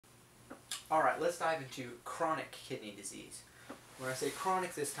Alright, let's dive into chronic kidney disease. When I say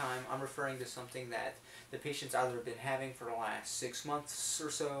chronic this time, I'm referring to something that the patient's either been having for the last 6 months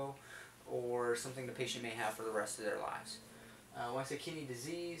or so, or something the patient may have for the rest of their lives. When I say kidney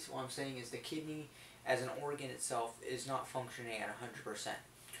disease, what I'm saying is the kidney as an organ itself is not functioning at 100%.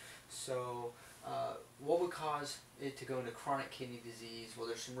 So what would cause it to go into chronic kidney disease? Well,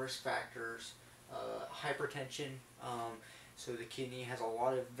 there's some risk factors. Hypertension, so the kidney has a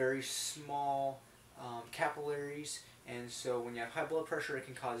lot of very small capillaries, and so when you have high blood pressure it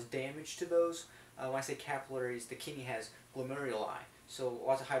can cause damage to those. When I say capillaries, the kidney has glomeruli, so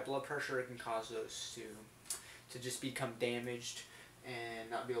lots of high blood pressure it can cause those to just become damaged and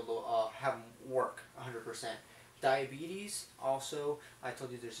not be able to have them work 100%. Diabetes also, I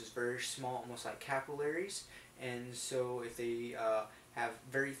told you there's this very small, almost like capillaries, and so if they have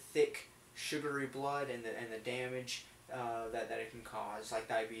very thick sugary blood and the damage that it can cause, like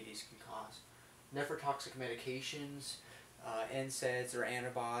diabetes can cause. Nephrotoxic medications, NSAIDs or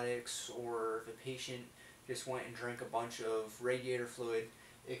antibiotics, or if a patient just went and drank a bunch of radiator fluid,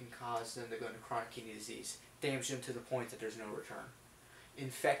 it can cause them to go into chronic kidney disease, damage them to the point that there's no return.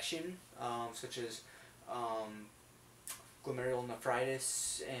 Infection, such as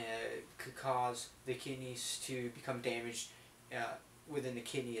glomerulonephritis, could cause the kidneys to become damaged within the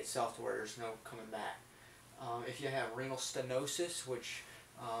kidney itself to where there's no coming back. If you have renal stenosis, which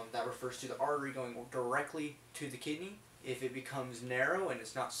that refers to the artery going directly to the kidney, if it becomes narrow and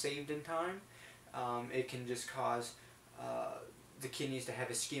it's not saved in time, it can just cause the kidneys to have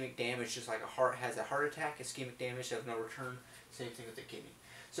ischemic damage, just like a heart has a heart attack, ischemic damage of no return. Same thing with the kidney.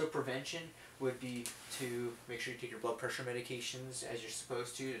 So prevention would be to make sure you take your blood pressure medications as you're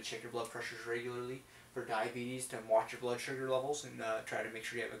supposed to check your blood pressures regularly. For diabetes, to watch your blood sugar levels and try to make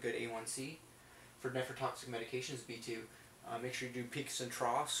sure you have a good A1C. For nephrotoxic medications, would be to make sure you do peaks and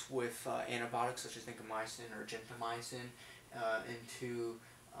troughs with antibiotics such as vancomycin or gentamicin, and to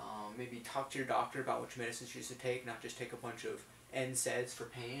maybe talk to your doctor about which medicines you should take, not just take a bunch of NSAIDs for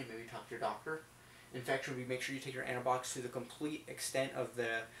pain, and maybe talk to your doctor. Infection would be make sure you take your antibiotics to the complete extent of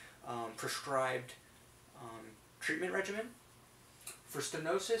the prescribed treatment regimen. For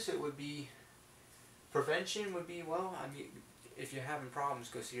stenosis, it would be prevention would be, well, I mean, if you're having problems,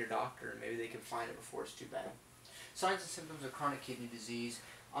 go see your doctor and maybe they can find it before it's too bad. Signs and symptoms of chronic kidney disease.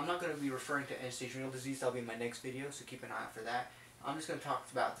 I'm not going to be referring to end-stage renal disease. That'll be in my next video, so keep an eye out for that. I'm just going to talk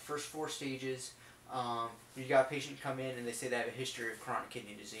about the first 4 stages. You got a patient come in and they say they have a history of chronic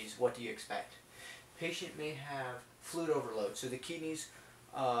kidney disease. What do you expect? Patient may have fluid overload. So the kidneys,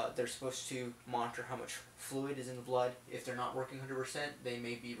 they're supposed to monitor how much fluid is in the blood. If they're not working 100%, they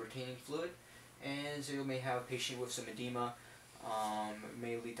may be retaining fluid. And so you may have a patient with some edema,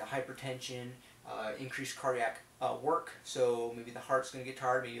 may lead to hypertension, increased cardiac work, so maybe the heart's going to get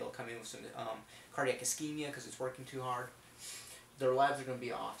tired, maybe it'll come in with some cardiac ischemia because it's working too hard. Their labs are going to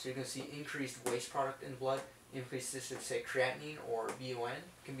be off, so you're going to see increased waste product in the blood, increased, say, creatinine or BUN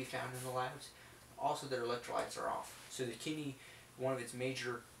can be found in the labs. Also, their electrolytes are off. So the kidney, one of its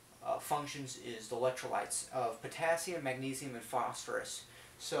major functions is the electrolytes of potassium, magnesium, and phosphorus.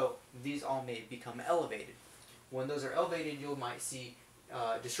 So these all may become elevated. When those are elevated, you might see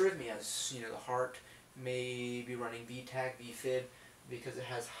dysrhythmias. You know, the heart may be running VTAC, VFib, because it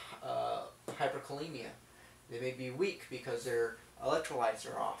has hyperkalemia. They may be weak because their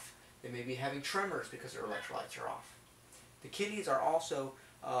electrolytes are off. They may be having tremors because their electrolytes are off. The kidneys are also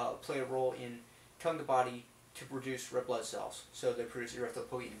play a role in telling the body to produce red blood cells, so they produce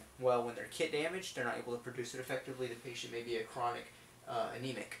erythropoietin. Well, when they're kit damaged, they're not able to produce it effectively. The patient may be a chronic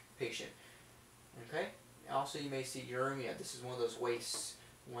anemic patient. Okay. Also, you may see uremia. This is one of those wastes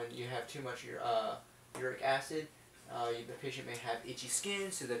when you have too much uric acid. The patient may have itchy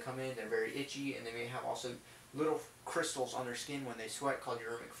skin, so they come in, they're very itchy, and they may have also little crystals on their skin when they sweat called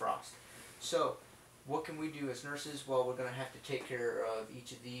uremic frost. So, what can we do as nurses? Well, we're going to have to take care of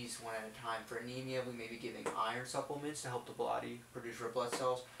each of these one at a time. For anemia, we may be giving iron supplements to help the body produce red blood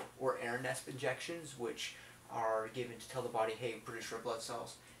cells, or Aranesp injections, which are given to tell the body, hey, produce red blood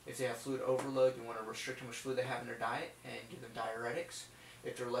cells. If they have fluid overload, you want to restrict how much fluid they have in their diet and give them diuretics.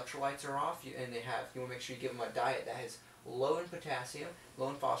 If their electrolytes are off you want to make sure you give them a diet that has low in potassium, low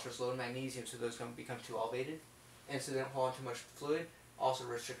in phosphorus, low in magnesium, so those don't become too elevated. And so they don't hold on too much fluid. Also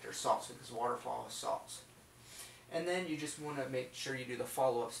restrict their salts because waterfall has salts. And then you just want to make sure you do the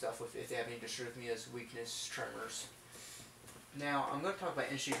follow-up stuff if they have any dysrhythmias, weakness, tremors. Now, I'm going to talk about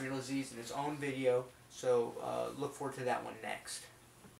end-stage renal disease in its own video, so look forward to that one next.